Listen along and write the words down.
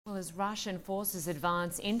Well, as Russian forces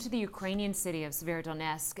advance into the Ukrainian city of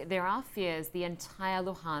Severodonetsk, there are fears the entire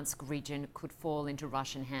Luhansk region could fall into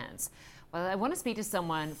Russian hands. Well, I want to speak to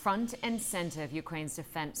someone front and center of Ukraine's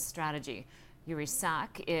defense strategy. Yuriy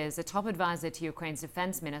is a top advisor to Ukraine's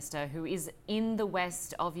defense minister who is in the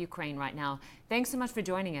west of Ukraine right now. Thanks so much for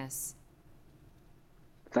joining us.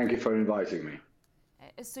 Thank you for inviting me.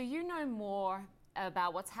 So you know more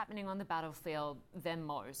about what's happening on the battlefield than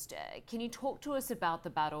most. Can you talk to us about the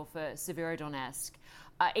battle for Severodonetsk?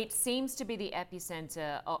 It seems to be the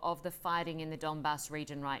epicenter of the fighting in the Donbass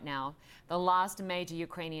region right now, the last major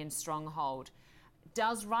Ukrainian stronghold.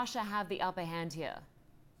 Does Russia have the upper hand here?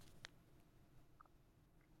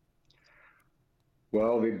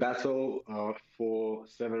 Well, the battle for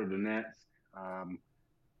Severodonetsk,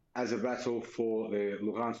 as a battle for the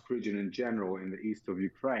Luhansk region in general in the east of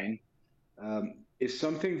Ukraine, is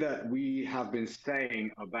something that we have been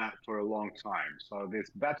saying about for a long time. So this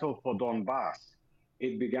battle for Donbass,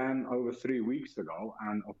 it began over 3 weeks ago,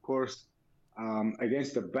 and of course,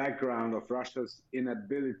 against the background of Russia's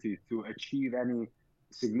inability to achieve any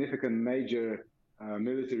significant major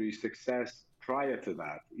military success prior to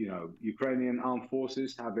that. You know, Ukrainian armed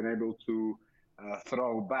forces have been able to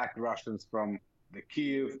throw back Russians from the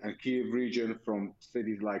Kiev region, from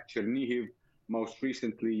cities like Chernihiv. Most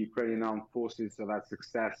recently, Ukrainian armed forces have had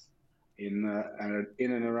success in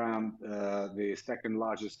and around the second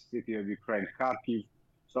largest city of Ukraine, Kharkiv.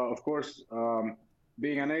 So, of course,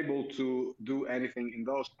 being unable to do anything in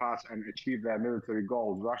those parts and achieve their military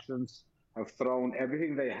goals, Russians have thrown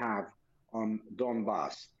everything they have on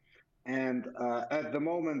Donbass. And at the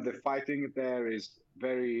moment, the fighting there is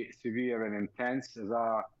very severe and intense. As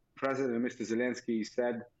our president, Mr. Zelensky,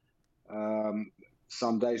 said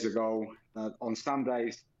some days ago, that on some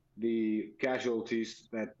days, the casualties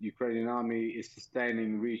that Ukrainian army is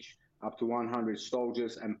sustaining reach up to 100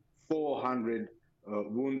 soldiers and 400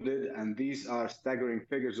 wounded. And these are staggering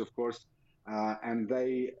figures, of course, and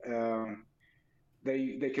they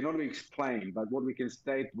cannot be explained. But what we can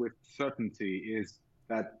state with certainty is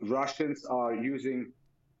that Russians are using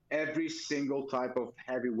every single type of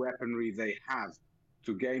heavy weaponry they have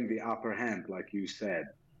to gain the upper hand, like you said.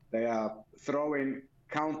 They are throwing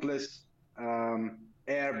countless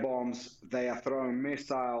air bombs. They are throwing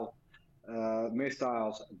missiles.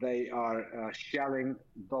 They are shelling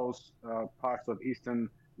those parts of eastern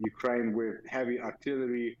Ukraine with heavy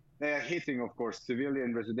artillery. They are hitting, of course,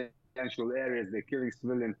 civilian residential areas. They're killing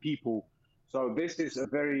civilian people. So this is a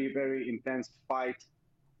very, very intense fight.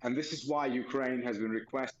 And this is why Ukraine has been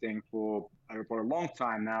requesting for a long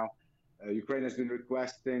time now. Ukraine has been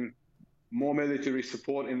requesting more military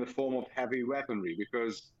support in the form of heavy weaponry,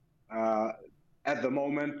 because at the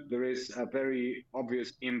moment there is a very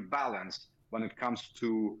obvious imbalance when it comes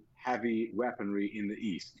to heavy weaponry in the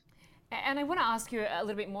east. And I want to ask you a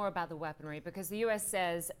little bit more about the weaponry, because the US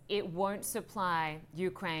says it won't supply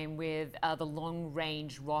Ukraine with the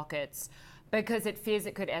long-range rockets because it fears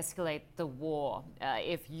it could escalate the war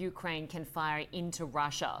if Ukraine can fire into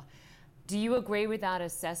Russia. Do you agree with that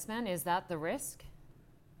assessment? Is that the risk?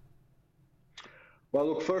 Well,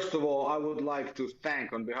 look, first of all, I would like to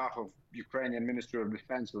thank, on behalf of Ukrainian Ministry of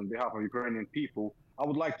Defense, on behalf of Ukrainian people, I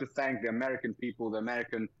would like to thank the American people, the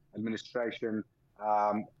American administration,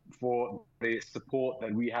 for the support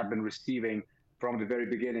that we have been receiving from the very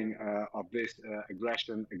beginning of this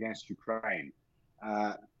aggression against Ukraine.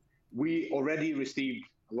 We already received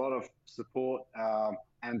a lot of support,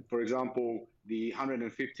 and for example, the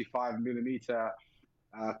 155 millimeter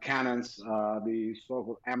cannons, the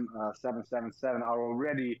so-called M777, are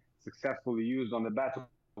already successfully used on the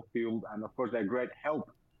battlefield, and of course they're great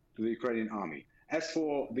help to the Ukrainian army. As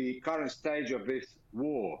for the current stage of this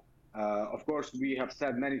war, of course we have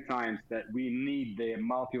said many times that we need the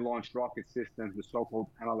multi-launch rocket systems, the so-called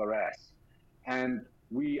MLRS, and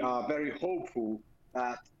we are very hopeful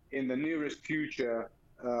that in the nearest future,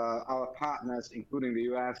 our partners, including the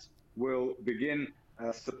US, will begin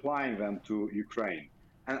supplying them to Ukraine.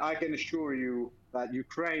 And I can assure you that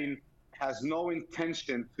Ukraine has no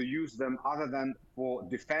intention to use them other than for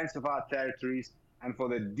defense of our territories and for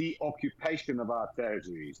the deoccupation of our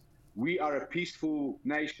territories. We are a peaceful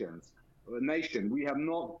nation. We have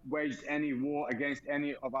not waged any war against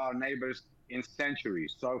any of our neighbors in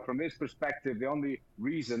centuries. So from this perspective, the only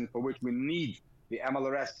reason for which we need the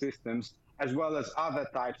MLRS systems, as well as other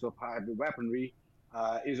types of heavy weaponry,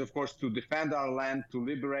 is of course to defend our land, to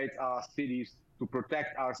liberate our cities, to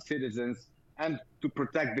protect our citizens, and to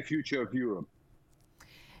protect the future of Europe.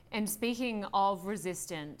 And speaking of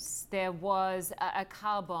resistance, there was a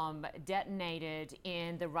car bomb detonated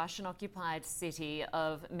in the Russian-occupied city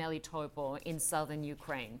of Melitopol in southern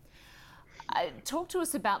Ukraine. Talk to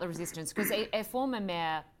us about the resistance, because a former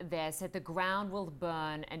mayor there said the ground will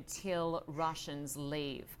burn until Russians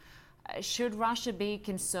leave. Should Russia be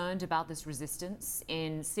concerned about this resistance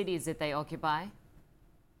in cities that they occupy?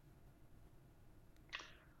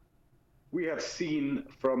 We have seen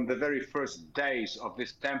from the very first days of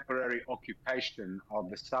this temporary occupation of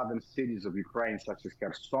the southern cities of Ukraine, such as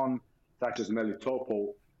Kherson, such as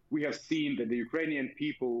Melitopol, we have seen that the Ukrainian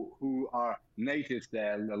people who are natives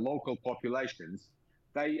there, the local populations,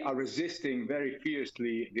 they are resisting very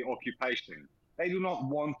fiercely the occupation. They do not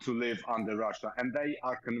want to live under Russia, and they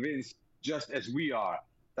are convinced, just as we are,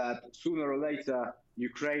 that sooner or later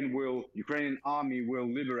Ukrainian army will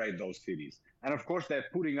liberate those cities. And of course, they're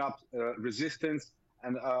putting up resistance.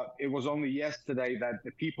 And it was only yesterday that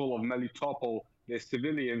the people of Melitopol, the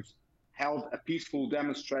civilians, held a peaceful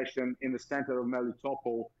demonstration in the center of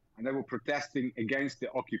Melitopol, and they were protesting against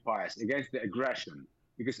the occupiers, against the aggression,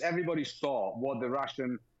 because everybody saw what the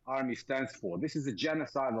Russian army stands for. This is a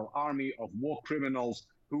genocidal army of war criminals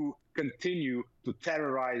who continue to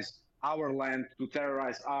terrorize our land, to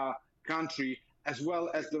terrorize our country, as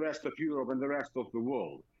well as the rest of Europe and the rest of the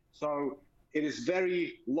world. So it is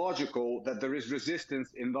very logical that there is resistance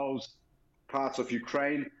in those parts of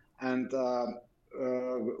Ukraine, and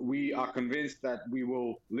we are convinced that we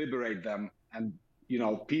will liberate them, and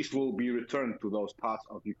peace will be returned to those parts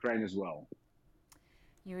of Ukraine as well.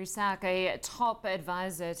 Yuriy, a top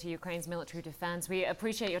advisor to Ukraine's military defense. We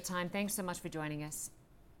appreciate your time. Thanks so much for joining us.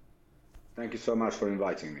 Thank you so much for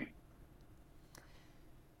inviting me.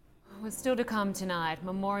 Well, still to come tonight,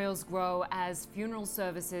 memorials grow as funeral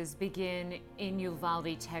services begin in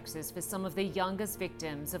Uvalde, Texas, for some of the youngest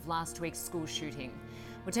victims of last week's school shooting.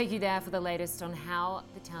 We'll take you there for the latest on how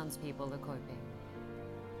the townspeople are coping.